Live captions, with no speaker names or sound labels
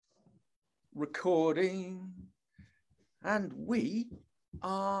Recording, and we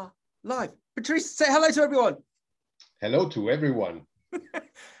are live. Patrice, say hello to everyone. Hello to everyone.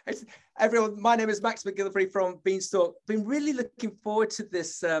 Everyone, my name is Max McGillivray from Beanstalk. Been really looking forward to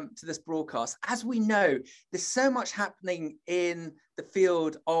this broadcast. As we know, there's so much happening in the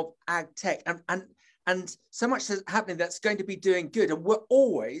field of ag tech, and so much is happening that's going to be doing good. And we're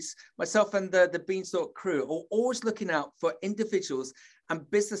always, myself and the Beanstalk crew, are always looking out for individuals and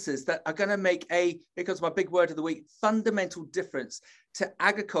businesses that are going to make because my big word of the week, fundamental difference to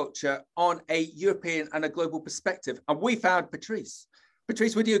agriculture on a European and a global perspective. And we found Patrice.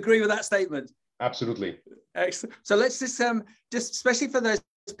 Patrice, would you agree with that statement? Absolutely. Excellent. So let's just especially for those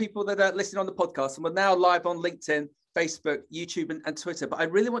people that are listening on the podcast, and we're now live on LinkedIn, Facebook, YouTube, and Twitter. But I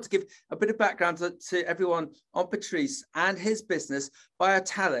really want to give a bit of background to everyone on Patrice and his business,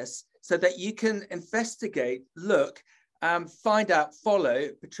 Biotalis, so that you can investigate, look, find out, follow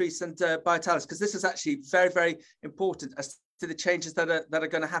Patrice and Biotalis, because this is actually very, very important as to the changes that are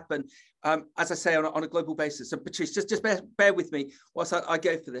going to happen, as I say, on a global basis. So Patrice, just bear with me whilst I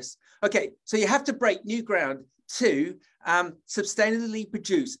go for this. Okay, so you have to break new ground to sustainably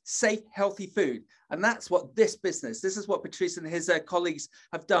produce safe, healthy food. And that's what this is what Patrice and his colleagues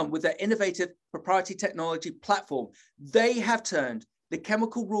have done with their innovative proprietary technology platform. They have turned the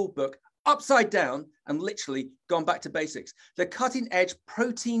chemical rule book upside down and literally gone back to basics. The cutting edge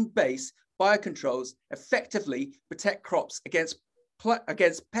protein-based biocontrols effectively protect crops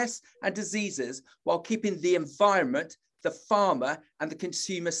against pests and diseases while keeping the environment, the farmer, and the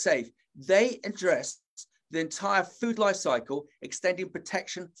consumer safe. They address the entire food life cycle, extending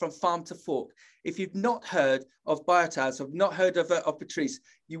protection from farm to fork. If you've not heard of Biotalis, or not heard of Patrice,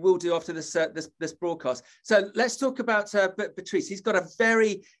 you will do after this broadcast. So let's talk about Patrice. He's got a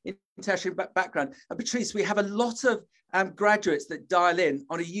very interesting background. And Patrice, we have a lot of graduates that dial in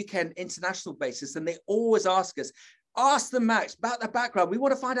on a UK and international basis, and they always ask us, ask them, Max, about the background. We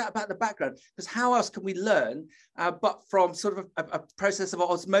want to find out about the background, because how else can we learn but from sort of a process of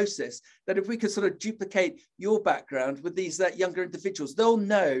osmosis, that if we could sort of duplicate your background with these younger individuals, they'll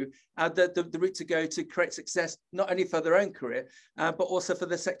know the route to go to create success, not only for their own career, but also for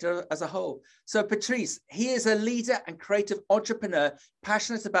the sector as a whole. So Patrice, he is a leader and creative entrepreneur,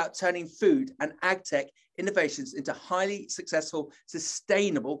 passionate about turning food and ag tech innovations into highly successful,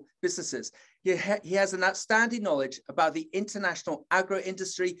 sustainable businesses. He has an outstanding knowledge about the international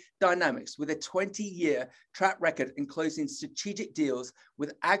agro-industry dynamics, with a 20-year track record in closing strategic deals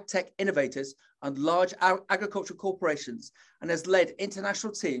with ag tech innovators and large agricultural corporations, and has led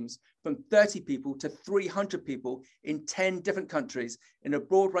international teams from 30 people to 300 people in 10 different countries in a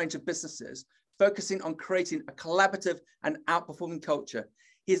broad range of businesses, focusing on creating a collaborative and outperforming culture.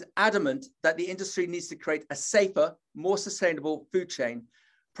 He is adamant that the industry needs to create a safer, more sustainable food chain.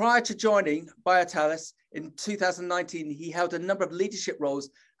 Prior to joining Biotalis in 2019, he held a number of leadership roles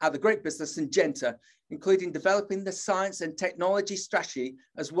at the great business Syngenta, including developing the science and technology strategy,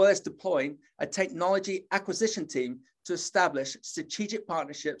 as well as deploying a technology acquisition team to establish strategic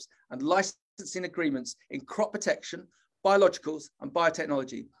partnerships and licensing agreements in crop protection, biologicals, and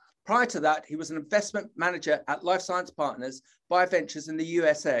biotechnology. Prior to that, he was an investment manager at Life Science Partners Bioventures in the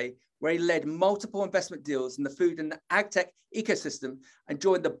USA, where he led multiple investment deals in the food and ag tech ecosystem and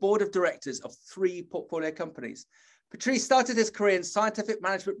joined the board of directors of 3 portfolio companies. Patrice started his career in scientific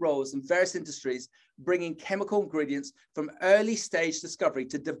management roles in various industries, bringing chemical ingredients from early stage discovery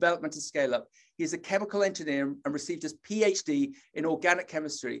to development and scale up. He is a chemical engineer and received his PhD in organic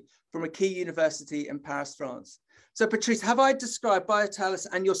chemistry from a key university in Paris, France. So Patrice, have I described Biotalis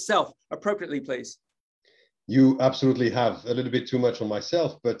and yourself appropriately, please? You absolutely have. A little bit too much on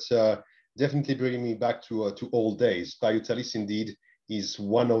myself, but definitely bringing me back to old days. Biotalis indeed is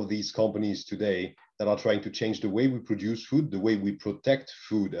one of these companies today that are trying to change the way we produce food, the way we protect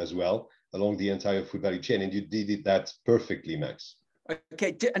food as well, along the entire food value chain. And you did that perfectly, Max.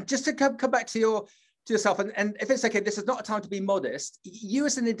 Okay, and just to come back to yourself, and if it's okay, this is not a time to be modest. You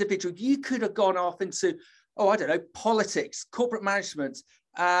as an individual, you could have gone off into, I don't know, politics, corporate management,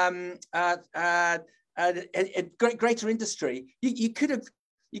 greater industry. You could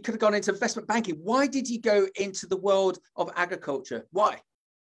have gone into investment banking. Why did you go into the world of agriculture? Why?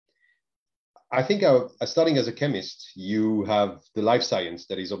 I think starting as a chemist, you have the life science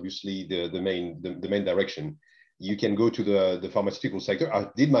that is obviously the main direction. You can go to the pharmaceutical sector. I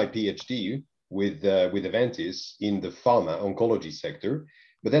did my PhD with Aventis in the pharma oncology sector,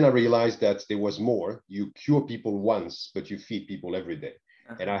 but then I realized that there was more. You cure people once, but you feed people every day.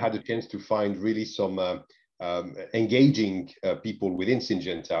 And I had a chance to find really some engaging people within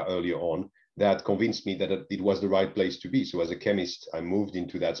Syngenta earlier on that convinced me that it was the right place to be. So as a chemist, I moved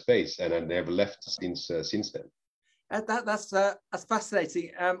into that space, and I never left since then. That's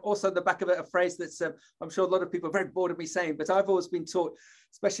fascinating. Also, the back of it, a phrase that's I'm sure a lot of people are very bored of me saying, but I've always been taught,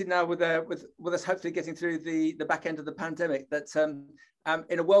 especially now with us hopefully getting through the back end of the pandemic, that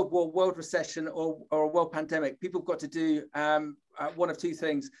in a world recession or a world pandemic, people have got to do one of two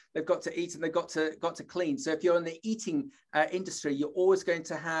things. They've got to eat and they've got to clean. So if you're in the eating industry, you're always going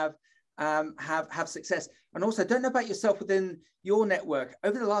to have success. And also, don't know about yourself within your network.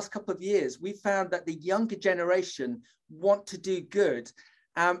 Over the last couple of years, we've found that the younger generation want to do good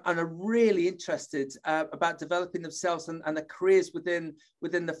and are really interested about developing themselves and the careers within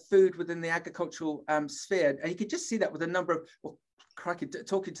the food, within the agricultural sphere. And you can just see that with a number of, well, crikey,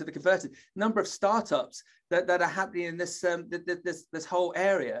 talking to the converted, number of startups that are happening in this whole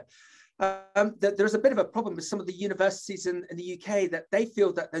area. There's a bit of a problem with some of the universities in the UK that they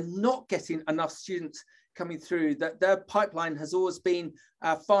feel that they're not getting enough students coming through, that their pipeline has always been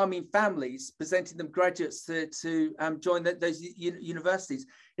farming families, presenting them graduates to join those universities.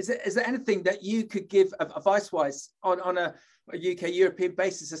 Is there anything that you could give advice-wise on a UK European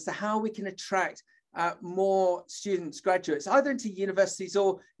basis as to how we can attract more students, graduates, either into universities,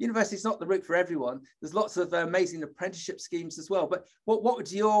 or universities not the route for everyone? There's lots of amazing apprenticeship schemes as well. But what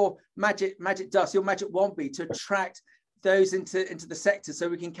would your magic dust, your magic wand be to attract those into the sector so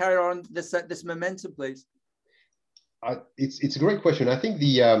we can carry on this momentum, please? It's a great question. I think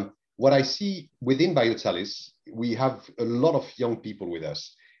what I see within Biotalis, we have a lot of young people with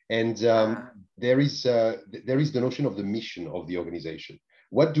us, and there is the notion of the mission of the organization.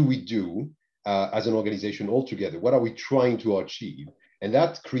 What do we do as an organization all together? What are we trying to achieve? And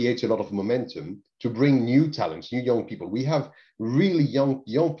that creates a lot of momentum to bring new talents, new young people. We have really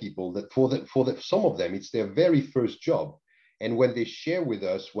young people that for some of them, it's their very first job. And when they share with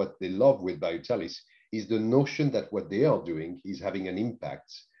us what they love with Biotalis, is the notion that what they are doing is having an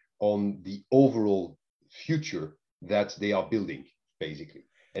impact on the overall future that they are building, basically.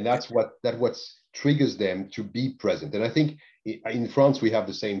 And that's what triggers them to be present. And I think in France, we have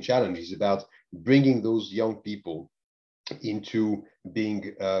the same challenges about bringing those young people into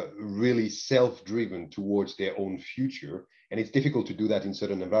being really self-driven towards their own future. And it's difficult to do that in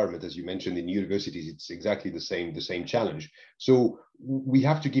certain environments. As you mentioned, in universities, it's exactly the same challenge. So we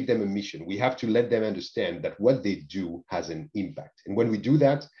have to give them a mission. We have to let them understand that what they do has an impact. And when we do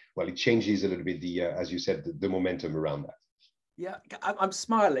that, well, it changes a little bit as you said, the momentum around that. Yeah, I'm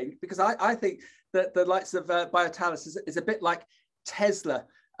smiling because I think that the likes of Biotalis is a bit like Tesla.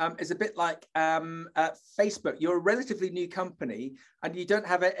 Is a bit like Facebook. You're a relatively new company, and you don't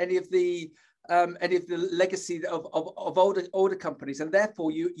have any of the legacy of older companies, and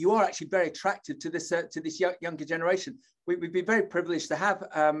therefore you are actually very attractive to this younger generation. We've been very privileged to have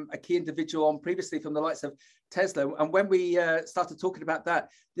a key individual on previously from the likes of Tesla, and when we started talking about that,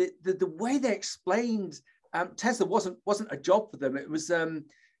 the way they explained Tesla wasn't a job for them. It was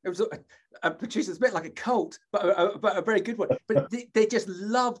Patrice, it's a bit like a cult, but a very good one. But they just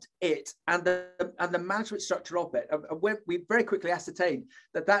loved it, and the management structure of it. And we very quickly ascertained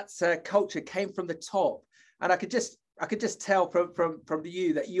that culture came from the top, and I could just tell from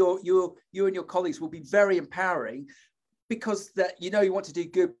you that you and your colleagues will be very empowering, because that you want to do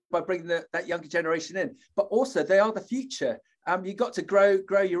good by bringing that younger generation in, but also they are the future. You've got to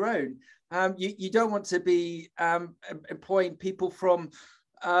grow your own. You don't want to be employing people from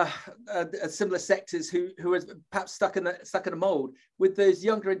similar sectors who are perhaps stuck in a mold. With those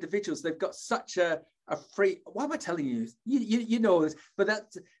younger individuals, they've got such a free. Why am I telling you? You know this, but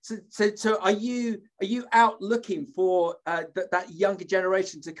so are you out looking for that younger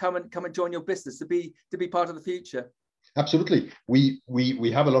generation to come and join your business, to be part of the future? Absolutely.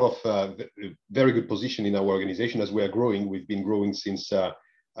 We have a lot of very good position in our organization as we are growing. We've been growing since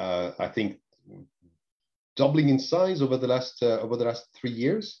I think doubling in size over the last 3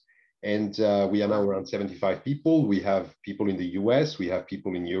 years, and we are now around 75 people. We have people in the US, we have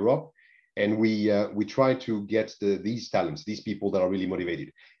people in Europe, and we try to get these talents, these people that are really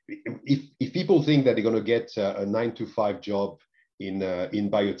motivated. If people think that they're going to get a 9-to-5 job in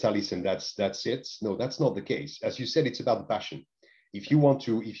Biotalis and that's it, no, that's not the case. As you said, it's about passion. If you want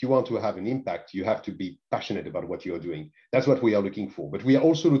to have an impact, you have to be passionate about what you're doing. That's what we are looking for. But we are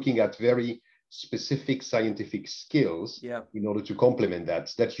also looking at very specific scientific skills in order to complement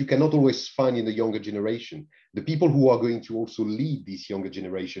that you cannot always find in the younger generation. The people who are going to also lead this younger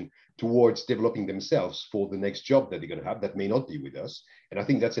generation towards developing themselves for the next job that they're going to have, that may not be with us. And I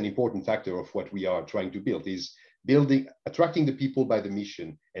think that's an important factor of what we are trying to build, is attracting the people by the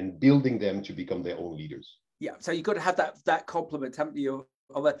mission and building them to become their own leaders. Yeah, so you've got to have that complement, haven't you,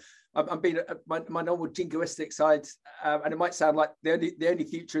 I'm being my normal jingoistic side, and it might sound like the only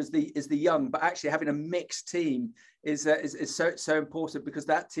future is the young, but actually having a mixed team is so important, because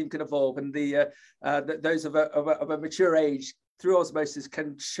that team can evolve, and those of a mature age through osmosis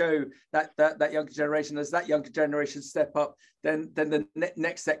can show that younger generation. As that younger generation step up, then the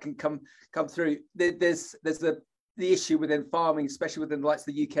next set can come through. There's the issue within farming, especially within the likes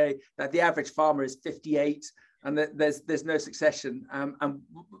of the UK, that the average farmer is 58, and that there's no succession. And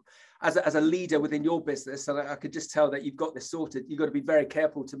as a leader within your business, and I could just tell that you've got this sorted. You've got to be very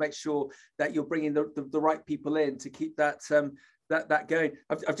careful to make sure that you're bringing the right people in to keep that going.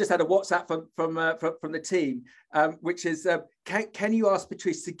 I've just had a WhatsApp from the team, which is, can you ask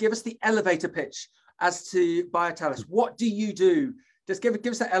Patrice to give us the elevator pitch as to Biotalis's? What do you do? Just give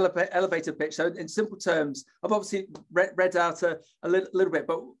us that elevator pitch. So in simple terms, I've obviously read out a little bit,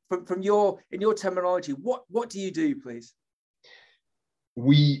 but in your terminology, what do you do, please?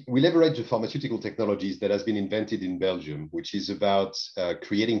 We leverage the pharmaceutical technologies that has been invented in Belgium, which is about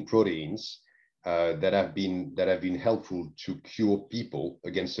creating proteins that have been helpful to cure people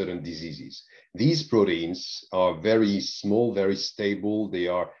against certain diseases. These proteins are very small, very stable.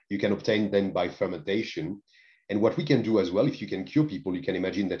 You can obtain them by fermentation. And what we can do as well, if you can cure people, you can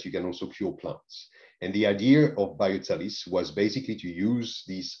imagine that you can also cure plants. And the idea of Biotalis's was basically to use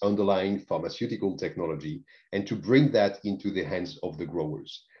this underlying pharmaceutical technology and to bring that into the hands of the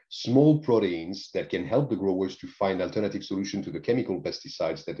growers. Small proteins that can help the growers to find alternative solutions to the chemical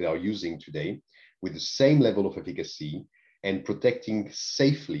pesticides that they are using today, with the same level of efficacy and protecting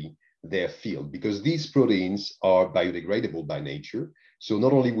safely their field, because these proteins are biodegradable by nature. So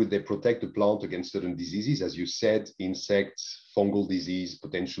not only would they protect the plant against certain diseases, as you said, insects, fungal disease,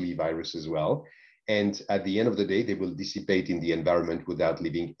 potentially virus as well. And at the end of the day, they will dissipate in the environment without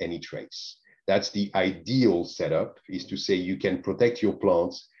leaving any trace. That's the ideal setup, is to say you can protect your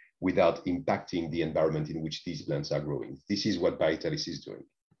plants without impacting the environment in which these plants are growing. This is what Biotalis's is doing.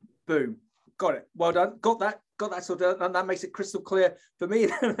 Boom. Got it. Well done. Got that sorted, and that makes it crystal clear for me.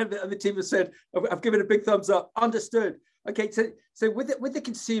 And the team has said, I've given a big thumbs up. Understood. Okay, so with the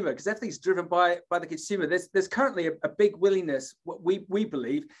consumer, because everything's driven by the consumer, there's currently a big willingness, what we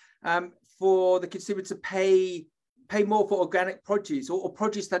believe, for the consumer to pay more for organic produce, or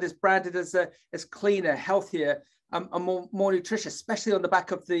produce that is branded as cleaner, healthier, and more nutritious, especially on the back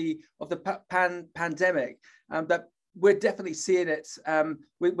of the pandemic. That we're definitely seeing it,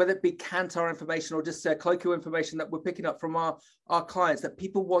 whether it be Kantar information or just colloquial information that we're picking up from our clients, that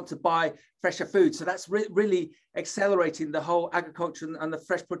people want to buy fresher food. So that's really accelerating the whole agriculture and the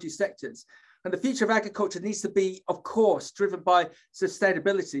fresh produce sectors. And the future of agriculture needs to be, of course, driven by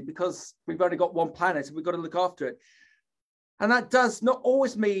sustainability, because we've only got one planet and we've got to look after it. And that does not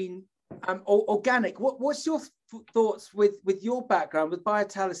always mean organic. What's your thoughts with your background with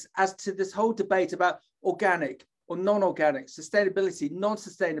Biotalis's as to this whole debate about organic or non-organic, sustainability,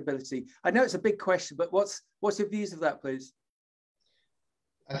 non-sustainability? I know it's a big question, but what's your views of that, please?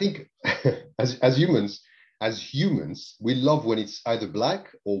 I think as humans, we love when it's either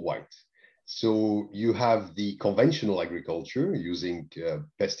black or white. So you have the conventional agriculture using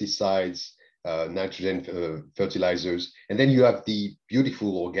pesticides, nitrogen fertilizers, and then you have the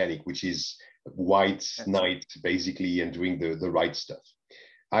beautiful organic, which is white knight basically, and doing the right stuff.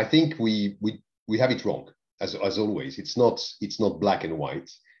 I think we have it wrong. As always, it's not black and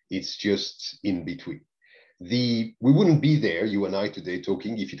white. It's just in between. We wouldn't be there, you and I today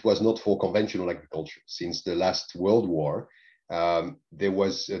talking, if it was not for conventional agriculture. Since the last World War, there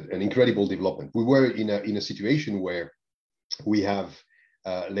was an incredible development. We were in a situation where we have,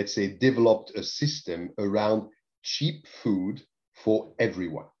 let's say, developed a system around cheap food for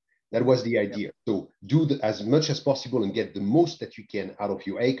everyone. That was the idea. So do as much as possible and get the most that you can out of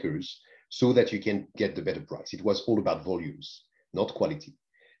your acres, so that you can get the better price. It was all about volumes, not quality.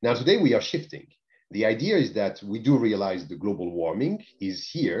 Now, today we are shifting. The idea is that we do realize the global warming is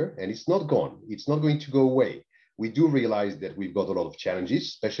here and it's not gone. It's not going to go away. We do realize that we've got a lot of challenges,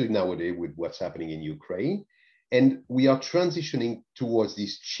 especially nowadays with what's happening in Ukraine. And we are transitioning towards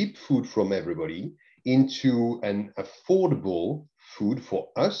this cheap food from everybody into an affordable food for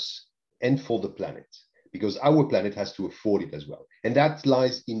us and for the planet, because our planet has to afford it as well. And that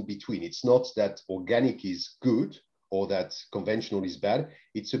lies in between. It's not that organic is good or that conventional is bad.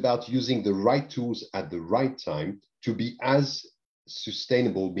 It's about using the right tools at the right time to be as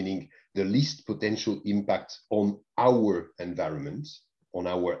sustainable, meaning the least potential impact on our environment, on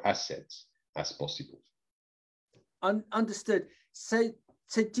our assets as possible. Understood. So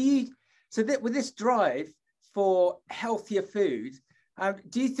with this drive for healthier food,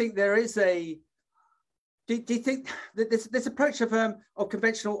 do you think there is do you think that this approach of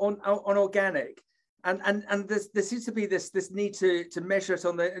conventional on organic, and there seems to be this need to measure it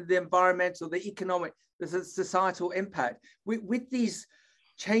on the environmental, the economic, the societal impact with these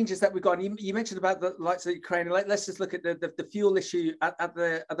changes that we've got? And you mentioned about the likes of Ukraine. Let's just look at the fuel issue at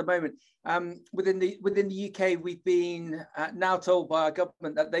the moment. Within the UK, we've been now told by our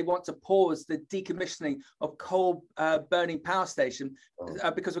government that they want to pause the decommissioning of coal burning power station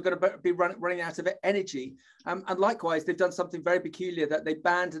because we're going to be running out of energy. And likewise, they've done something very peculiar, that they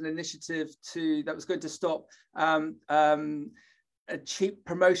banned an initiative that was going to stop a cheap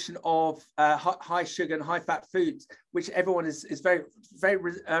promotion of high sugar and high fat foods, which everyone is very, very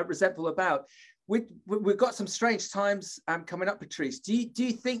resentful about. We've got some strange times coming up, Patrice. Do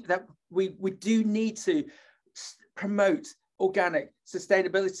you think that we do need to promote organic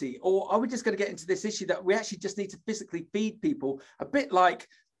sustainability, or are we just going to get into this issue that we actually just need to physically feed people, a bit like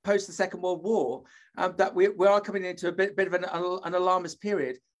post the Second World War, that we are coming into a bit of an alarmist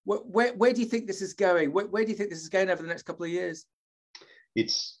period? Where do you think this is going? Where do you think this is going over the next couple of years?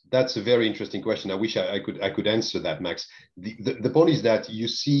 That's a very interesting question. I wish I could answer that, Max. The point is that you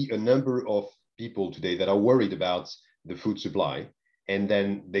see a number of people today that are worried about the food supply, and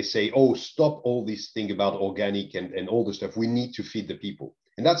then they say, oh, stop all this thing about organic and all the stuff. We need to feed the people.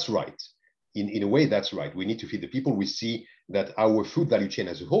 And that's right. In a way, that's right. We need to feed the people. We see that our food value chain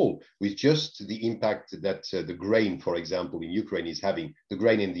as a whole, with just the impact that the grain, for example, in Ukraine is having, the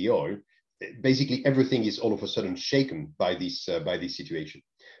grain and the oil, basically everything is all of a sudden shaken by this situation.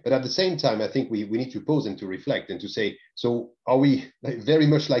 But at the same time, I think we need to pause and to reflect and to say, so are we very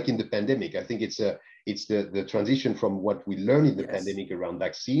much like in the pandemic? I think it's the transition from what we learned in the pandemic around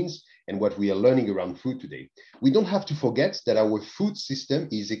vaccines and what we are learning around food today. We don't have to forget that our food system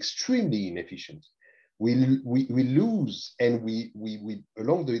is extremely inefficient. We lose, and we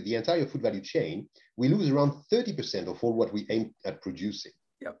along the entire food value chain, we lose around 30% of all what we aim at producing.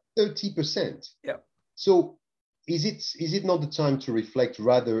 30%. Yeah. So is it not the time to reflect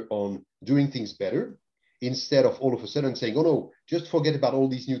rather on doing things better, instead of all of a sudden saying, oh no, just forget about all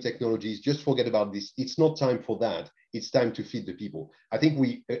these new technologies, just forget about this. It's not time for that. It's time to feed the people. I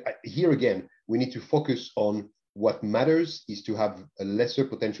think here again, we need to focus on what matters is to have a lesser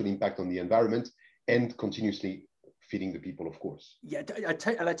potential impact on the environment and continuously feeding the people, of course. Yeah, I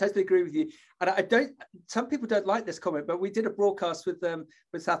totally agree with you. And some people don't like this comment, but we did a broadcast with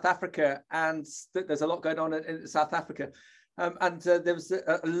South Africa, and there's a lot going on in South Africa. And there was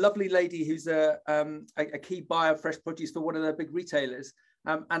a lovely lady who's a key buyer of fresh produce for one of their big retailers.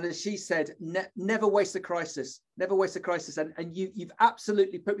 And as she said, never waste a crisis, never waste a crisis. And you've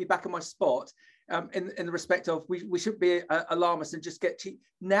absolutely put me back on my spot in the respect of we shouldn't be alarmist and just get cheap.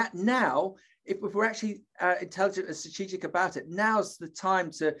 Now, if we're actually intelligent and strategic about it, now's the time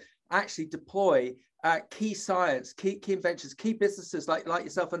to actually deploy key science, key inventions, key businesses like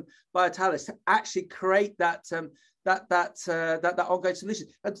yourself and Biotalis to actually create that ongoing solution.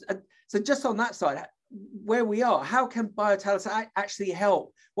 And so just on that side, where we are, how can Biotalis actually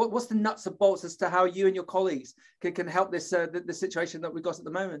help? What's the nuts and bolts as to how you and your colleagues can help this the situation that we've got at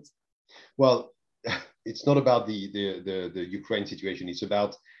the moment? Well, it's not about the Ukraine situation. It's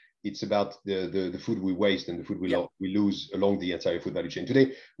about the food we waste and the food we lose along the entire food value chain.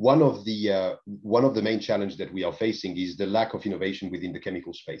 Today, one of the main challenges that we are facing is the lack of innovation within the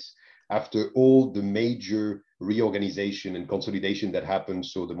chemical space. After all the major reorganization and consolidation that happened,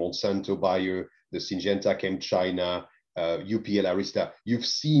 so the Monsanto Bayer, the Syngenta ChemChina, UPL Arysta, you've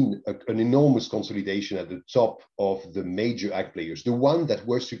seen an enormous consolidation at the top of the major ag players, the one that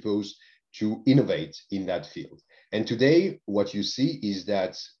were supposed to innovate in that field. And today, what you see is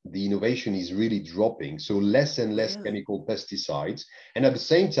that the innovation is really dropping. So less and less chemical pesticides. And at the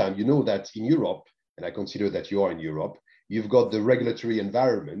same time, you know that in Europe, and I consider that you are in Europe, you've got the regulatory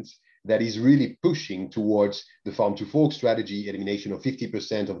environment that is really pushing towards the farm to fork strategy, elimination of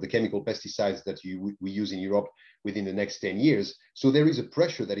 50% of the chemical pesticides that we use in Europe within the next 10 years. So there is a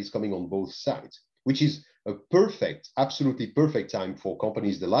pressure that is coming on both sides, which is a absolutely perfect time for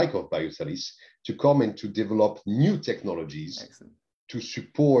companies the like of Biotalis to come and to develop new technologies. Excellent. To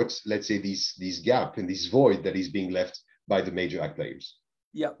support, let's say, this gap and this void that is being left by the major ag players.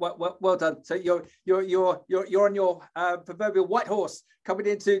 Yeah, well done. So you're on your proverbial white horse coming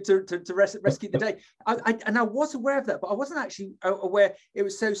in to rescue the day. I was aware of that, but I wasn't actually aware it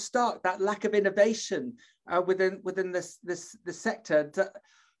was so stark, that lack of innovation within this sector.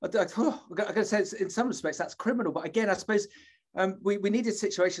 I got to say, in some respects, that's criminal. But again, I suppose we needed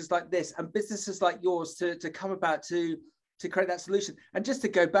situations like this and businesses like yours to come about to create that solution. And just to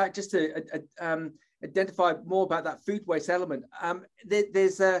go back, just to identify more about that food waste element,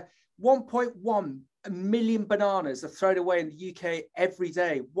 there's 1.1 1 million bananas are thrown away in the UK every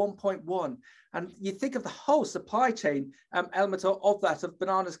day, 1.1. And you think of the whole supply chain element of that, of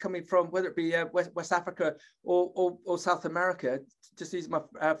bananas coming from, whether it be West Africa or South America, just using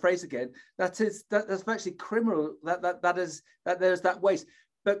my phrase again, that's virtually criminal that there's that waste.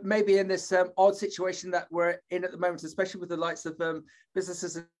 But maybe in this odd situation that we're in at the moment, especially with the likes of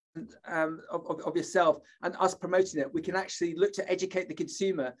businesses of yourself and us promoting it, we can actually look to educate the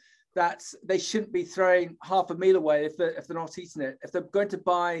consumer that they shouldn't be throwing half a meal away if they're not eating it. If they're going to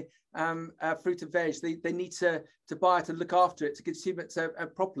buy fruit and veg, they need to buy it and look after it, to consume it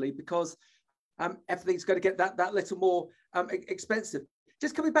properly, because everything's going to get that little more expensive.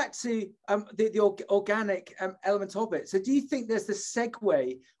 Just coming back to the organic element of it. So do you think there's the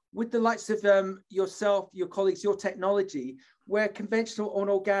segue with the likes of yourself, your colleagues, your technology, where conventional and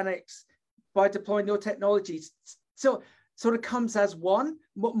organics, by deploying your technology, so sort of comes as one,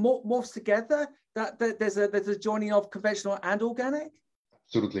 morphs together, that there's a joining of conventional and organic?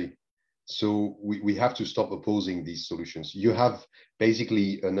 Absolutely. So we have to stop opposing these solutions. You have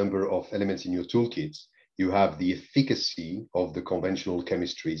basically a number of elements in your toolkit. You have the efficacy of the conventional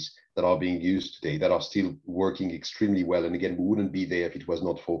chemistries that are being used today, that are still working extremely well. And again, we wouldn't be there if it was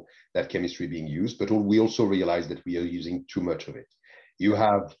not for that chemistry being used. But we also realize that we are using too much of it. You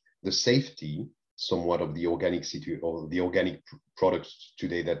have the safety somewhat of the organic or the organic products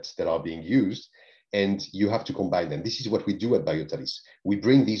today that are being used, and you have to combine them. This is what we do at Biotalis. We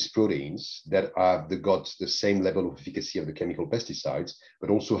bring these proteins that have got the same level of efficacy of the chemical pesticides, but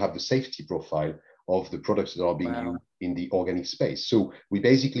also have the safety profile of the products that are being used in the organic space. So we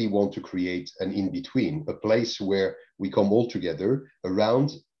basically want to create an in-between, a place where we come all together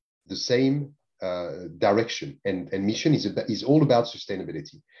around the same direction, and mission is all about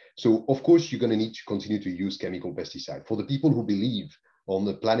sustainability. So of course, you're going to need to continue to use chemical pesticide. For the people who believe on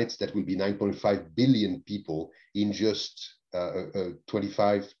the planet that will be 9.5 billion people in just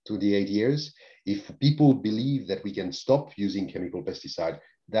 28 years, if people believe that we can stop using chemical pesticide,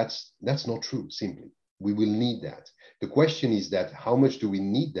 that's not true, simply. We will need that. The question is that how much do we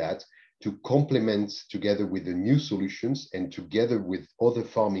need that to complement together with the new solutions and together with other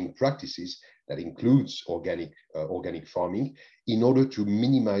farming practices that includes organic farming, in order to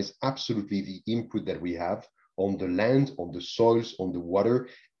minimize absolutely the input that we have on the land, on the soils, on the water,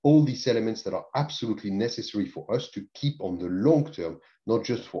 all these elements that are absolutely necessary for us to keep on the long term, not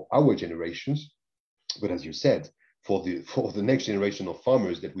just for our generations, but as you said, for the next generation of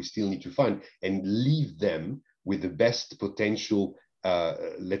farmers that we still need to find and leave them with the best potential,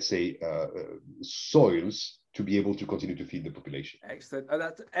 let's say, soils to be able to continue to feed the population. Excellent.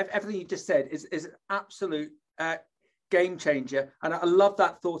 Everything you just said is an absolute game changer. And I love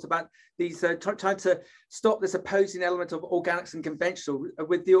that thought about these trying to stop this opposing element of organics and conventional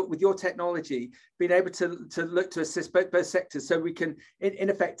with your technology, being able to look to assist both sectors so we can, in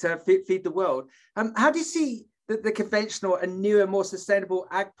effect, feed the world. How do you see the conventional and newer, more sustainable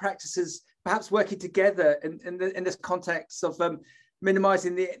ag practices perhaps working together in this context of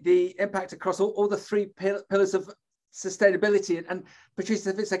minimizing the impact across all the three pillars of sustainability? And Patrice,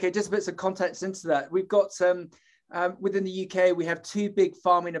 if it's okay, just a bit of context into that. We've got within the UK, we have two big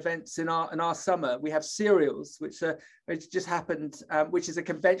farming events in our summer. We have Cereals, which just happened, which is a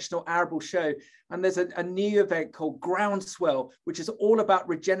conventional arable show. And there's a new event called Groundswell, which is all about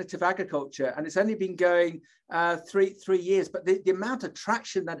regenerative agriculture. And it's only been going 3 years, but the amount of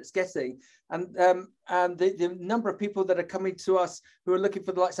traction that it's getting, and the number of people that are coming to us who are looking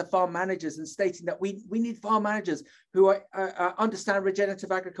for the likes of farm managers and stating that we need farm managers who understand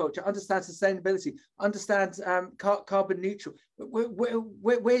regenerative agriculture, understand sustainability, understand carbon neutral.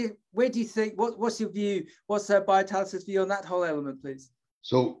 Where do you think, what's your view, what's Biotalis's view on that whole element, please?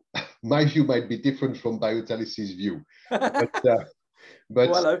 So my view might be different from Biotalis's view, but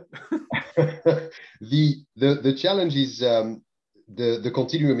well, hello. the challenge is the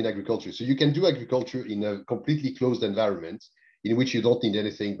continuum in agriculture. So you can do agriculture in a completely closed environment in which you don't need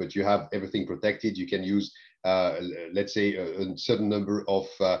anything, but you have everything protected. You can use, let's say, a certain number of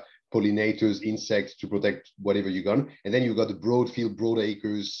pollinators, insects to protect whatever you got. And then you've got the broad field, broad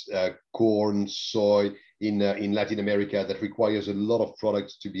acres, corn, soy in Latin America that requires a lot of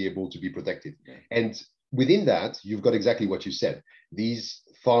products to be able to be protected. Yeah. And within that, you've got exactly what you said. These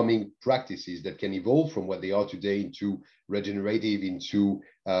farming practices that can evolve from what they are today into regenerative, into,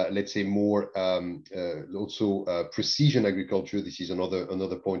 let's say, more also precision agriculture. This is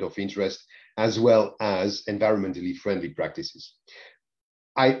another point of interest, as well as environmentally friendly practices.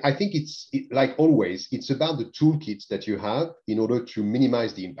 I think like always, it's about the toolkits that you have in order to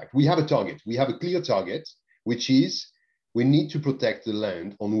minimize the impact. We have a target. We have a clear target, which is We need to protect the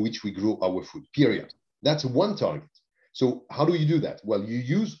land on which we grow our food, period. That's one target. So how do you do that? Well, you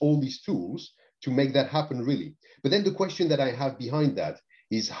use all these tools to make that happen, really. But then the question that I have behind that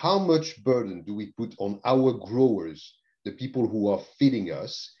is, how much burden do we put on our growers, the people who are feeding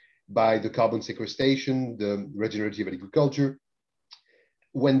us, by the carbon sequestration, the regenerative agriculture,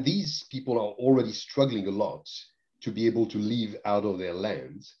 when these people are already struggling a lot to be able to live out of their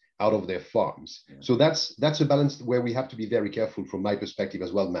lands, out of their farms. Yeah. So that's a balance where we have to be very careful, from my perspective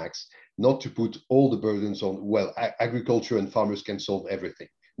as well, Max, not to put all the burdens on, well, agriculture and farmers can solve everything.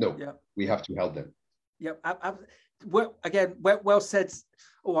 No, yeah. We have to help them. Yeah, well, again, well said.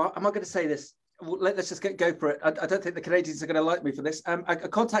 Oh, am I going to say this? Let's just go for it. I don't think the Canadians are going to like me for this. A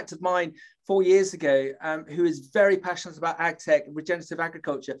contact of mine 4 years ago, who is very passionate about ag tech and regenerative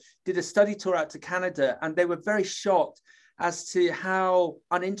agriculture, did a study tour out to Canada, and they were very shocked as to how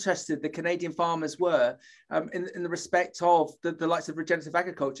uninterested the Canadian farmers were in the respect of the likes of regenerative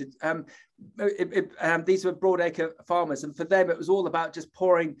agriculture. These were broadacre farmers, and for them it was all about just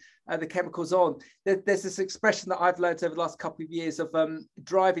pouring the chemicals on. There's this expression that I've learned over the last couple of years of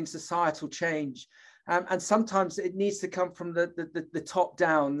driving societal change. And sometimes it needs to come from the top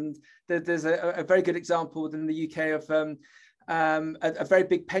down. And there's a very good example within the UK of a very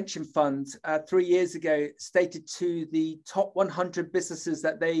big pension fund 3 years ago stated to the top 100 businesses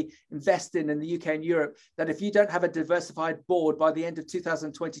that they invest in the UK and Europe that if you don't have a diversified board by the end of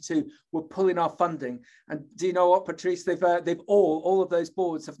 2022, we're pulling our funding. And do you know what, Patrice? They've all of those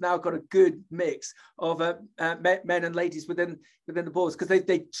boards have now got a good mix of men and ladies within the boards, because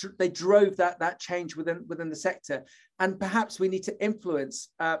they drove that change within the sector. And perhaps we need to influence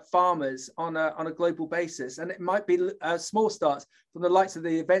farmers on a global basis. And it might be small starts from the likes of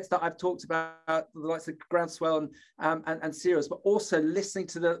the events that I've talked about, the likes of Groundswell and Cereals, but also listening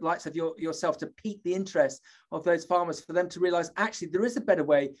to the likes of yourself to pique the interest of those farmers, for them to realize actually there is a better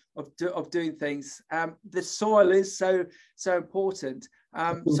way of doing things. The soil is so important.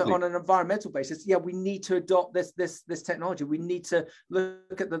 So on an environmental basis, yeah, we need to adopt this technology. We need to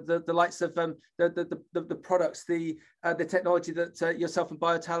look at the likes of the products, the technology that yourself and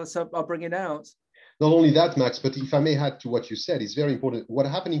Biotalis are bringing out. Not only that, Max, but if I may add to what you said, it's very important. What's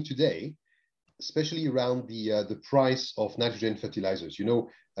happening today, especially around the price of nitrogen fertilizers. You know,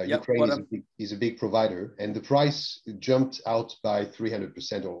 Ukraine is a big provider, and the price jumped out by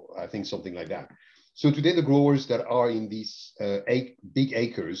 300%, or I think something like that. So today, the growers that are in these big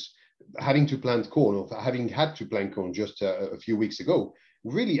acres, having to plant corn, or having had to plant corn just a few weeks ago,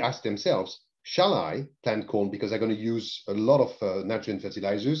 really ask themselves, shall I plant corn because I'm going to use a lot of nitrogen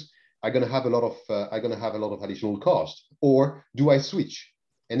fertilizers? I'm going to have a lot of additional cost, or do I switch?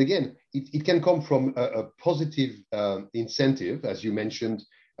 And again, it can come from a positive incentive, as you mentioned,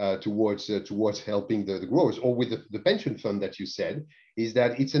 towards helping the growers, or with the pension fund that you said, is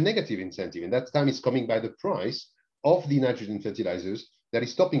that it's a negative incentive, and that time is coming by the price of the nitrogen fertilizers that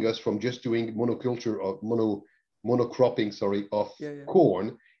is stopping us from just doing monoculture or monocropping, of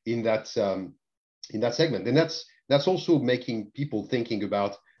corn in that segment. And that's also making people thinking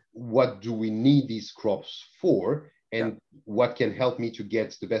about, what do we need these crops for, and what can help me to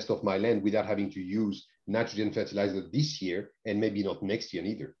get the best of my land without having to use nitrogen fertilizer this year and maybe not next year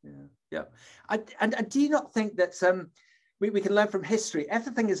either. Yeah. And do you not think that we can learn from history?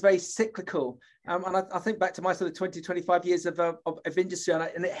 Everything is very cyclical. And I think back to my sort of 20-25 years of industry,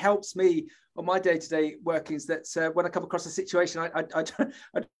 and it helps me on my day-to-day workings that when I come across a situation, I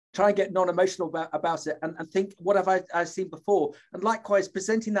try and get non-emotional about it and think, what have I seen before? And likewise,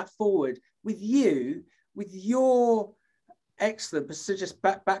 presenting that forward with you, with your excellent, prestigious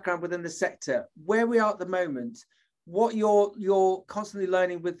background within the sector, where we are at the moment, what you're constantly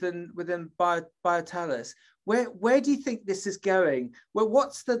learning within Biotalis. Where do you think this is going? Well,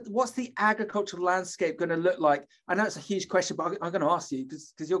 what's the agricultural landscape going to look like? I know it's a huge question, but I'm going to ask you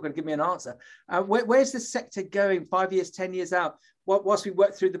because you're going to give me an answer. Where's this sector going 5 years, 10 years out? Whilst we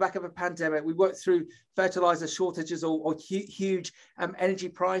work through the back of a pandemic, we work through fertilizer shortages or huge energy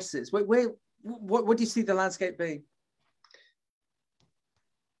prices. What do you see the landscape being?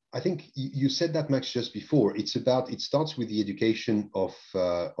 I think you said that, Max, just before. It starts with the education of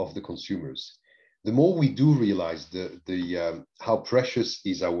the consumers. The more we do realize how precious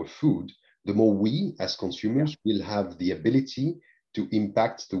is our food, the more we as consumers will have the ability to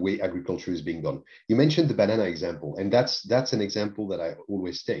impact the way agriculture is being done. You mentioned the banana example, and that's an example that I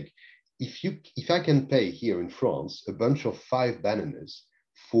always take. If I can pay here in France a bunch of 5 bananas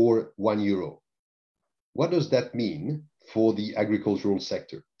for €1, what does that mean for the agricultural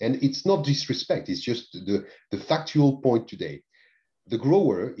sector? And it's not disrespect, it's just the factual point today. the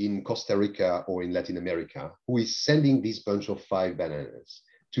grower in Costa Rica or in Latin America who is sending this bunch of 5 bananas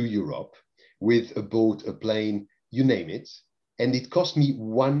to Europe with a boat, a plane, you name it, and it cost me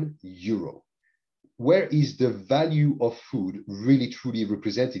 €1. Where is the value of food really truly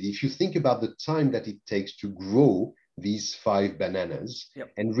represented? If you think about the time that it takes to grow these 5 bananas,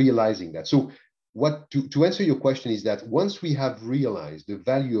 yep. and realizing that. So to answer your question is that once we have realized the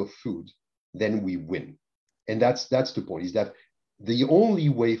value of food, then we win. And that's the point, is that the only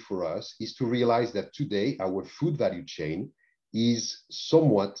way for us is to realize that today our food value chain is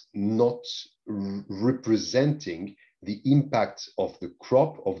somewhat not representing the impact of the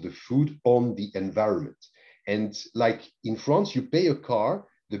crop, of the food on the environment. And like in France, you pay a car,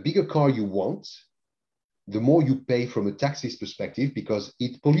 the bigger car you want, the more you pay from a taxes perspective because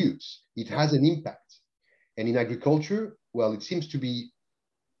it pollutes, it has an impact. And in agriculture, well, it seems to be,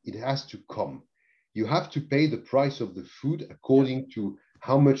 it has to come. You have to pay the price of the food according to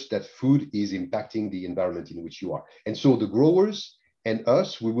how much that food is impacting the environment in which you are. And so the growers and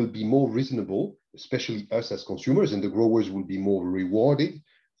us, we will be more reasonable, especially us as consumers, and the growers will be more rewarded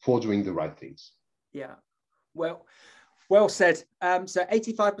for doing the right things. Yeah, well said. So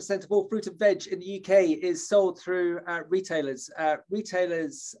 85% of all fruit and veg in the UK is sold through retailers.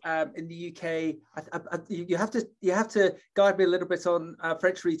 Retailers in the UK, you have to guide me a little bit on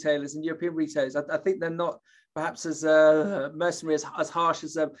French retailers and European retailers. I think they're not perhaps as mercenary, as harsh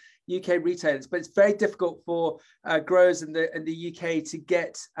as UK retailers, but it's very difficult for growers in the UK to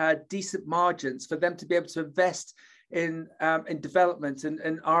get decent margins, for them to be able to invest in development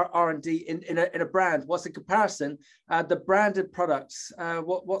and R&D in a brand. What's the comparison? The branded products.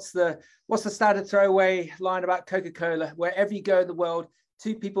 What's the standard throwaway line about Coca-Cola? Wherever you go in the world,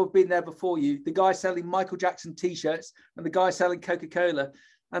 2 people have been there before you. The guy selling Michael Jackson t-shirts and the guy selling Coca-Cola.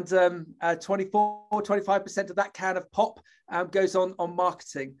 And 25% of that can of pop goes on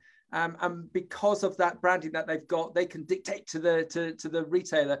marketing. And because of that branding that they've got, they can dictate to the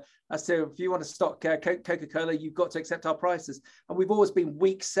retailer as to, if you want to stock Coca-Cola, you've got to accept our prices. And we've always been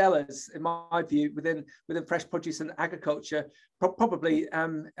weak sellers, in my view, within fresh produce and agriculture, probably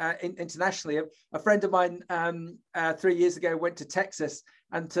internationally. A friend of mine 3 years ago went to Texas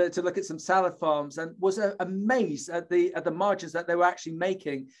and to look at some salad farms, and was amazed at the margins that they were actually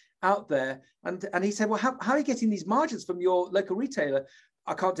making out there. And he said, well, how are you getting these margins from your local retailer?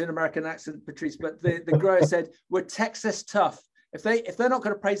 I can't do an American accent, Patrice, but the grower said, we're Texas tough. If they're not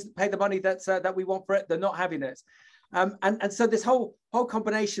going to pay the money that we want for it, they're not having it. And so this whole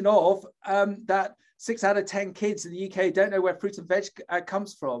combination of that 6 out of 10 kids in the UK don't know where fruit and veg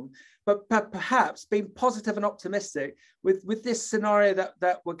comes from, but perhaps being positive and optimistic with this scenario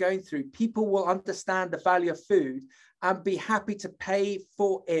that we're going through, people will understand the value of food and be happy to pay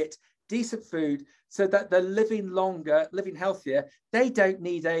for it, decent food, so that they're living longer, living healthier. They don't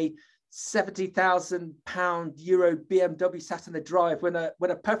need a £70,000 Euro BMW sat in the drive when a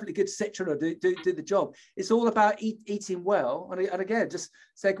perfectly good Citroen will do the job. It's all about eating well. And again, just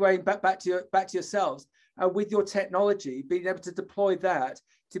segueing back to yourselves, with your technology, being able to deploy that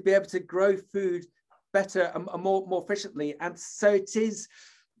to be able to grow food better and more efficiently. And so it is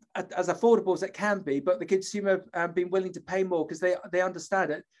as affordable as it can be, but the consumer being willing to pay more because they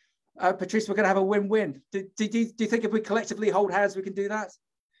understand it. Patrice, we're going to have a win-win. Do you think if we collectively hold hands, we can do that?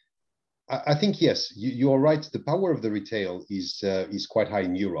 I think yes, you are right. The power of the retail is quite high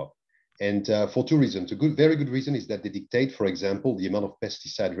in Europe, and for 2 reasons. Very good reason is that they dictate, for example, the amount of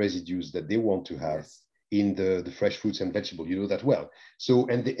pesticide residues that they want to have in the fresh fruits and vegetables. You know that well. So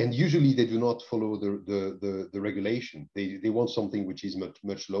and usually they do not follow the regulation. They want something which is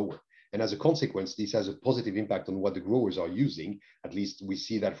much lower. And as a consequence, this has a positive impact on what the growers are using. At least we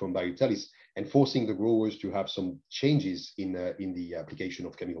see that from Biotalis, and forcing the growers to have some changes in the application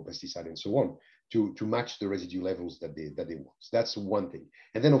of chemical pesticide and so on to match the residue levels that they want. So that's one thing.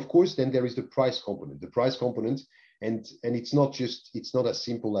 And then, of course, then there is the price component. The price component, and it's not as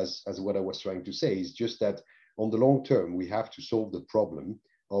simple as what I was trying to say. It's just that on the long term, we have to solve the problem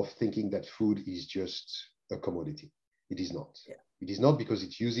of thinking that food is just a commodity. It is not. Yeah. It is not, because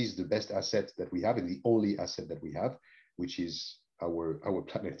it uses the best asset that we have and the only asset that we have, which is our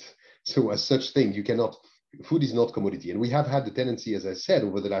planet. So as such thing, food is not commodity. And we have had the tendency, as I said,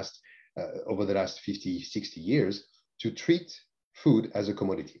 over the last 50, 60 years to treat food as a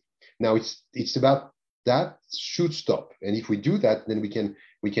commodity. Now it's about that should stop. And if we do that, then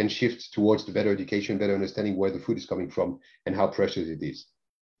we can shift towards the better education, better understanding where the food is coming from and how precious it is.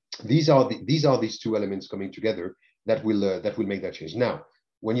 These are these 2 elements coming together that will make that change. Now,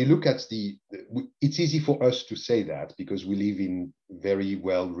 when you look at it's easy for us to say that because we live in very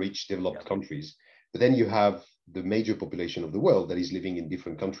well-rich, developed countries. But then you have the major population of the world that is living in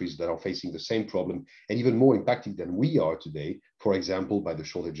different countries that are facing the same problem and even more impacted than we are today, for example, by the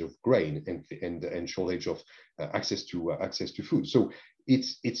shortage of grain and shortage of access to food. So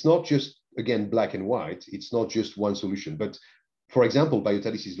it's not just, again, black and white. It's not just one solution. But for example,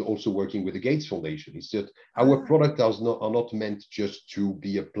 Biotalis is also working with the Gates Foundation. It's that our products are not meant just to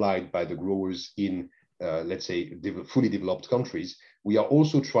be applied by the growers in, let's say, fully developed countries. We are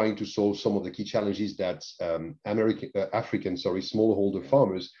also trying to solve some of the key challenges that African smallholder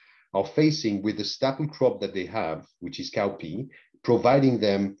farmers are facing with the staple crop that they have, which is cowpea, providing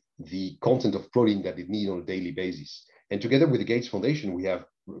them the content of protein that they need on a daily basis. And together with the Gates Foundation, we have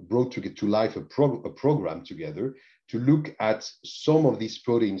brought to life a program together to look at some of these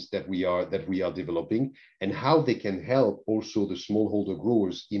proteins that we are developing and how they can help also the smallholder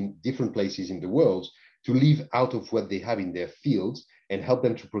growers in different places in the world to live out of what they have in their fields and help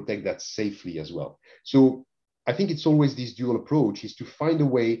them to protect that safely as well. So I think it's always this dual approach, is to find a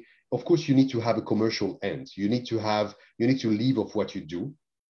way. Of course, you need to have a commercial end. You need to live off what you do.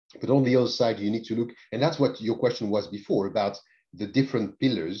 But on the other side, you need to look, and that's what your question was before about the different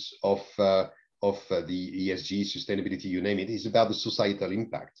pillars of the ESG, sustainability, you name it, is about the societal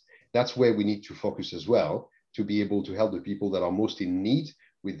impact. That's where we need to focus as well, to be able to help the people that are most in need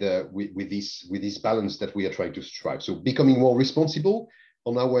with this balance that we are trying to strive. So becoming more responsible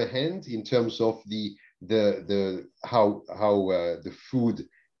on our hand in terms of how the food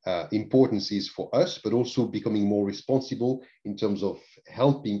importance is for us, but also becoming more responsible in terms of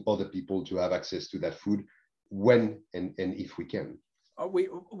helping other people to have access to that food when and if we can. We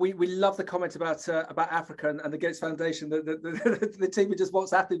love the comment about Africa and the Gates Foundation. The team are just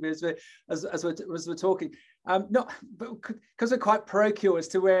WhatsApping me as we're talking. Not because we're quite parochial as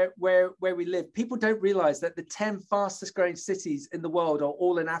to where we live. People don't realise that the 10 fastest growing cities in the world are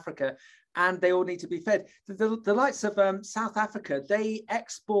all in Africa, and they all need to be fed. The likes of South Africa, they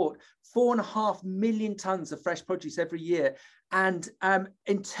export 4.5 million tons of fresh produce every year. And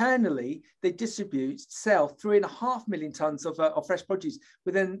internally, they sell 3.5 million tons of fresh produce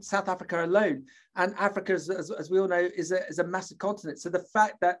within South Africa alone. And Africa, as we all know, is a massive continent. So the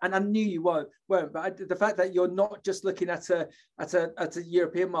fact that, and I knew you won't, but the fact that you're not just looking at a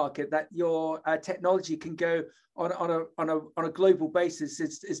European market, that your technology can go on a global basis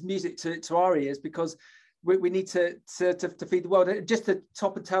is music to our ears, because we need to feed the world. Just to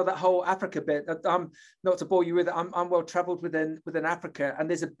top and tail that whole Africa bit, not to bore you with it, I'm well travelled within Africa, and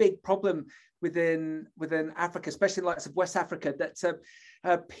there's a big problem within Africa, especially like West Africa,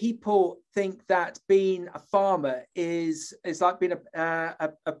 that people think that being a farmer is like being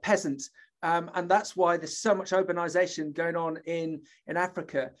a peasant. And that's why there's so much urbanization going on in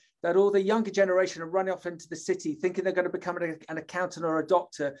Africa, that all the younger generation are running off into the city thinking they're going to become an accountant or a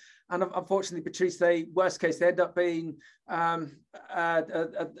doctor. And unfortunately, Patrice, worst case, they end up being a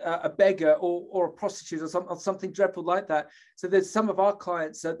beggar or a prostitute or something dreadful like that. So there's some of our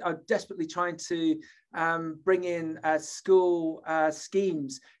clients that are desperately trying to bring in school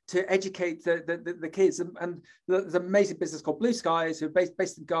schemes to educate the kids. And there's an amazing business called Blue Skies, who are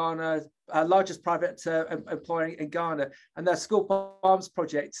based in Ghana, largest private employer in Ghana, and their school farms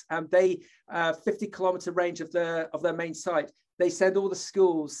project. They 50-kilometer range of their main site. They send all the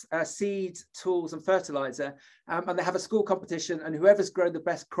schools seeds, tools, and fertilizer, and they have a school competition. And whoever's grown the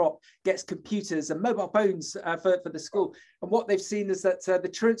best crop gets computers and mobile phones for the school. And what they've seen is that the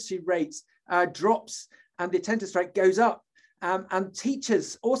truancy rate drops and the attendance rate goes up. And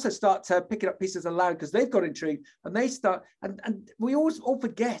teachers also start picking up pieces of land because they've got intrigued, and they start. And we all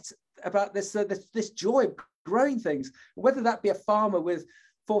forget about this joy of growing things, whether that be a farmer with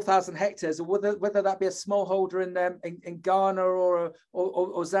 4,000 hectares, or whether that be a smallholder in Ghana or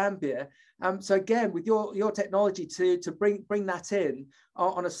Zambia. So again, with your technology to bring that in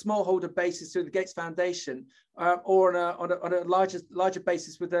on a smallholder basis through the Gates Foundation, or on a larger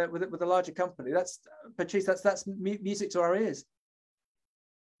basis with a larger company, that's Patrice, that's music to our ears.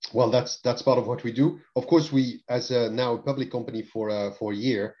 Well, that's part of what we do. Of course, we, as now a public company for a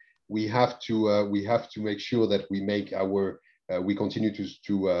year, we have to make sure that we make we continue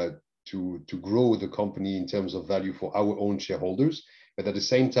to grow the company in terms of value for our own shareholders. But at the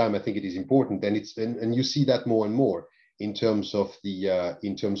same time, I think it is important, and you see that more and more in terms of the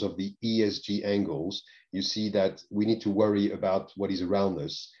ESG angles. You see that we need to worry about what is around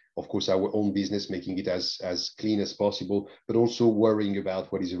us. Of course, our own business, making it as clean as possible, but also worrying about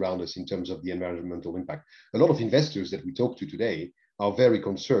what is around us in terms of the environmental impact. A lot of investors that we talk to today are very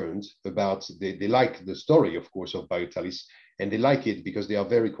concerned about, they like the story, of course, of Biotalis, and they like it because they are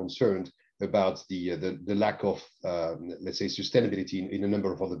very concerned about the lack of, let's say, sustainability in a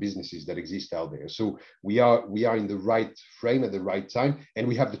number of other businesses that exist out there. So we are in the right frame at the right time, and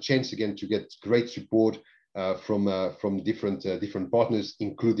we have the chance again to get great support from different partners,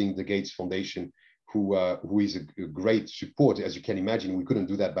 including the Gates Foundation, who is a great support. As you can imagine, we couldn't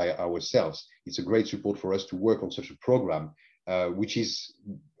do that by ourselves. It's a great support for us to work on such a program, which is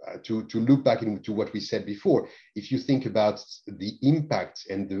to look back into what we said before. If you think about the impact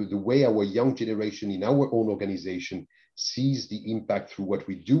and the way our young generation in our own organization sees the impact through what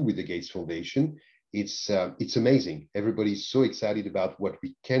we do with the Gates Foundation, it's amazing. Everybody's so excited about what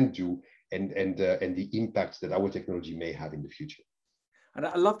we can do and the impact that our technology may have in the future. And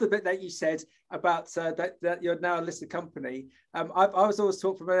I love the bit that you said about that you're now a listed company. I was always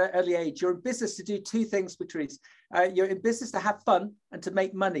taught from an early age, you're in business to do two things, Patrice. You're in business to have fun and to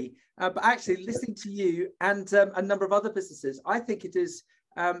make money. But actually, listening to you and a number of other businesses, I think it is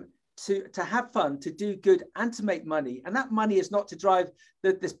to have fun, to do good, and to make money. And that money is not to drive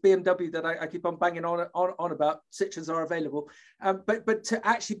this BMW that I keep on banging on about. Citroens are available, but to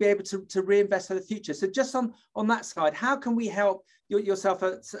actually be able to reinvest for the future. So just on that side, how can we help yourself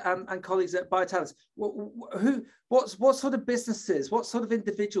and colleagues at Biotalis? What sort of businesses, what sort of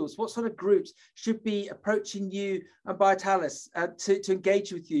individuals, what sort of groups should be approaching you and Biotalis to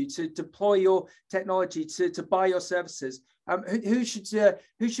engage with you, to deploy your technology, to buy your services? Who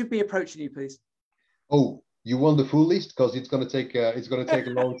should be approaching you, please? Oh, you want the full list? Because it's going to take a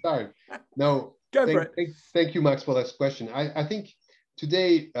long time. No, thank you, Max, for that question. I think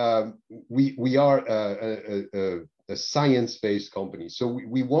today we are a science-based company, so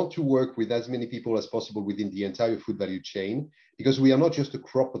we want to work with as many people as possible within the entire food value chain, because we are not just a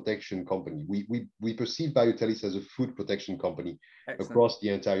crop protection company. We perceive Biotalis as a food protection company. Excellent. Across the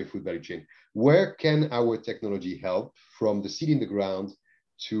entire food value chain. Where can our technology help, from the seed in the ground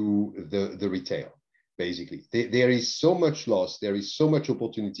to the retail? Basically, there is so much loss, there is so much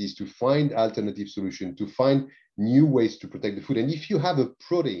opportunities to find alternative solutions, to find new ways to protect the food. And if you have a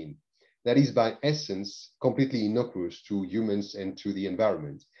protein that is by essence completely innocuous to humans and to the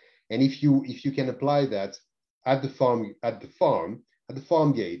environment, and if you can apply that at the farm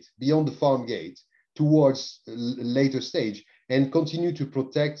gate, beyond the farm gate, towards a later stage, and continue to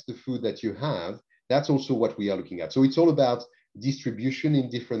protect the food that you have, that's also what we are looking at. So it's all about distribution in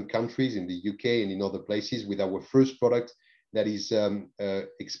different countries, in the UK and in other places, with our first product that is we are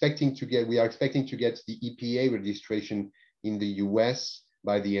expecting to get the EPA registration in the US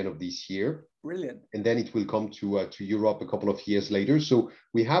by the end of this year. Brilliant. And then it will come to Europe a couple of years later. So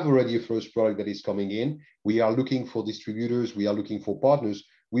we have already a first product that is coming in. We are looking for distributors. We are looking for partners.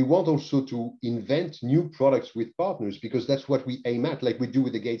 We want also to invent new products with partners, because that's what we aim at, like we do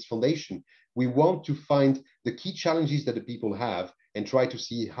with the Gates Foundation. We want to find the key challenges that the people have and try to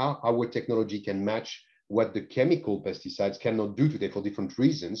see how our technology can match what the chemical pesticides cannot do today for different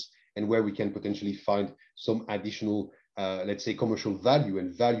reasons, and where we can potentially find some additional, let's say, commercial value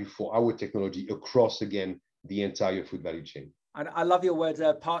and value for our technology across, again, the entire food value chain. And I love your word,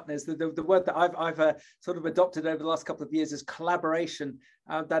 partners. The word that I've sort of adopted over the last couple of years is collaboration.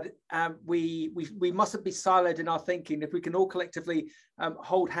 That we mustn't be siloed in our thinking. If we can all collectively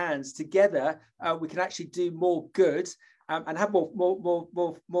hold hands together, we can actually do more good and have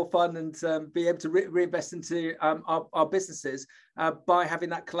more fun, and be able to reinvest into our businesses by having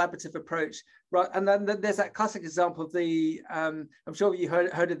that collaborative approach. Right, and then there's that classic example of the, I'm sure you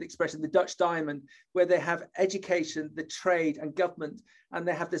heard of the expression, the Dutch diamond, where they have education, the trade, and government, and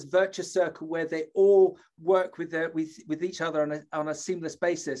they have this virtuous circle where they all work with each other on a seamless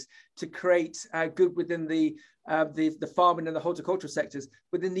basis to create good within the farming and the horticultural sectors.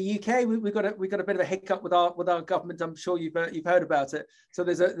 Within the UK, we've got a bit of a hiccup with our government. I'm sure you've heard about it. So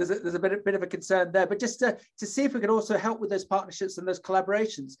there's a bit of a concern there. But just to see if we can also help with those partnerships and those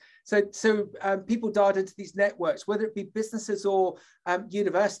collaborations. So people dialed into these networks, whether it be businesses or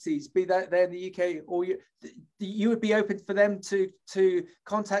universities, be that there in the UK, or you would be open for them to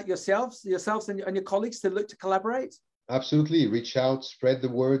contact yourselves and your colleagues to look to collaborate? Absolutely. Reach out, spread the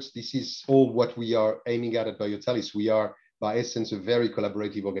words. This is all what we are aiming at Biotalis. We are, by essence, a very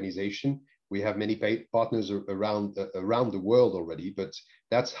collaborative organization. We have many partners around the world already, but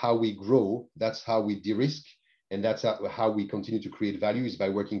that's how we grow. That's how we de-risk. And that's how we continue to create value, is by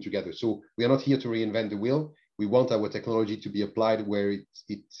working together. So we are not here to reinvent the wheel. We want our technology to be applied where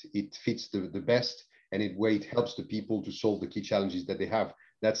it fits the best, and where it helps the people to solve the key challenges that they have.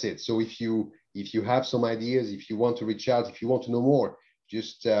 That's it. So if you have some ideas, if you want to reach out, if you want to know more,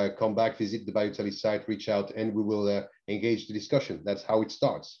 just come back, visit the Biotalis site, reach out, and we will engage the discussion. That's how it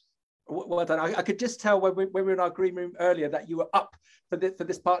starts. Well done. I could just tell when we were in our green room earlier that you were up for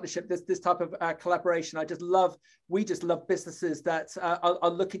this partnership, this type of collaboration. We just love businesses that are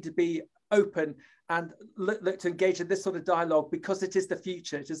looking to be open and look to engage in this sort of dialogue, because it is the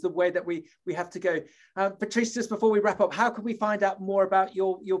future. It is the way that we have to go. Patrice, just before we wrap up, how can we find out more about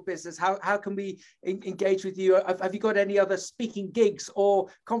your business? How can we engage with you? Have you got any other speaking gigs or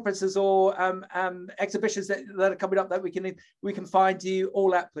conferences or exhibitions that are coming up that we can find you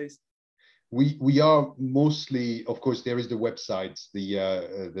all at, please? We are mostly, of course, there is the website, the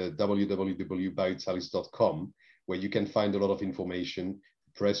www.biotalis.com, where you can find a lot of information,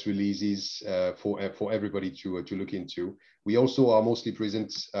 press releases for everybody to look into. We also are mostly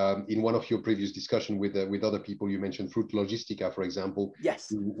present in one of your previous discussion with other people. You mentioned Fruit Logistica, for example.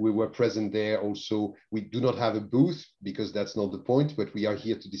 Yes. We were present there also. We do not have a booth because that's not the point, but we are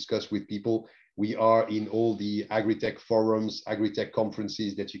here to discuss with people. We are in all the agri-tech forums, agri-tech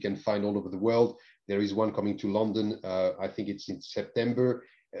conferences that you can find all over the world. There is one coming to London. I think it's in September.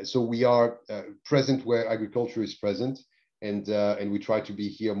 So we are present where agriculture is present. And we try to be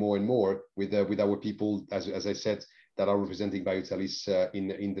here more and more with our people, as I said, that are representing Biotalis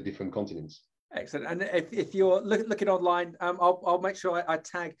in the different continents. Excellent. And if you're looking online, I'll make sure I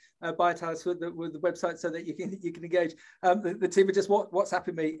tag Biotalis with the website so that you can engage. The team are just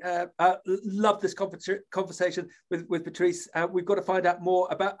WhatsApping me. Love this conversation with Patrice. We've got to find out more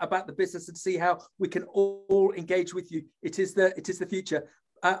about the business and see how we can all engage with you. It is the future.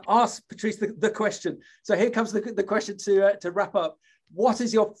 Ask Patrice the question. So here comes the question to wrap up. What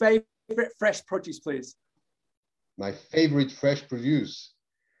is your favorite fresh produce, please? My favorite fresh produce.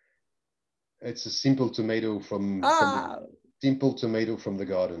 It's a simple tomato from the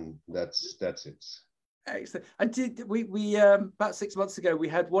garden. That's it. Excellent. And we about 6 months ago, we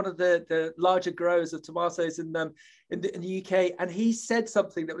had one of the larger growers of tomatoes in the UK, and he said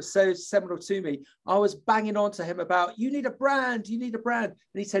something that was so seminal to me. I was banging on to him about, you need a brand. And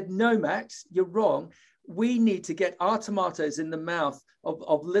he said, no, Max, you're wrong. We need to get our tomatoes in the mouth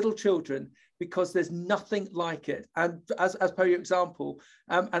of little children, because there's nothing like it. And as per your example,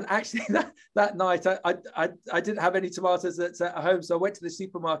 and actually that night I didn't have any tomatoes at home, so I went to the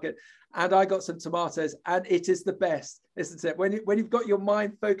supermarket and I got some tomatoes, and it is the best, isn't it? When you've got your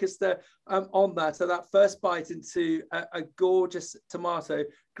mind focused on that, so that first bite into a gorgeous tomato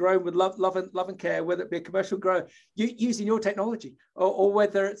grown with love and care, whether it be a commercial grower using your technology, or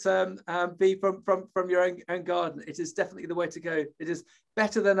whether it's be from your own garden, it is definitely the way to go. It is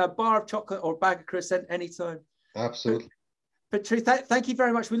better than a bar of chocolate or a bag of crisps any time. Absolutely. Patrice, thank you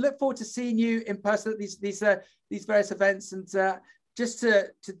very much. We look forward to seeing you in person at these various events, and just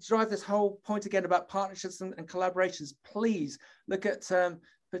to drive this whole point again about partnerships and collaborations, please look at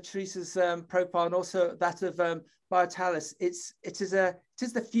Patrice's profile and also that of Biotalis. It is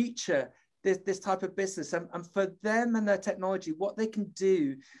the future, this type of business, and for them and their technology, what they can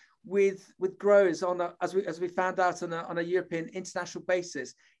do with growers as we found out on a European international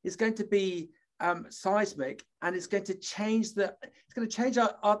basis is going to be seismic, and it's going to change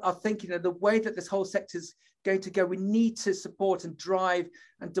our thinking and the way that this whole sector is going to go. We need to support and drive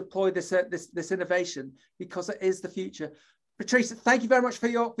and deploy this innovation, because it is the future. Patrice, thank you very much for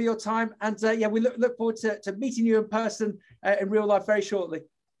your time, and we look forward to meeting you in person in real life very shortly.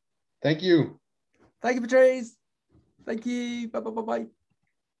 Thank you. Thank you, Patrice. Thank you. Bye.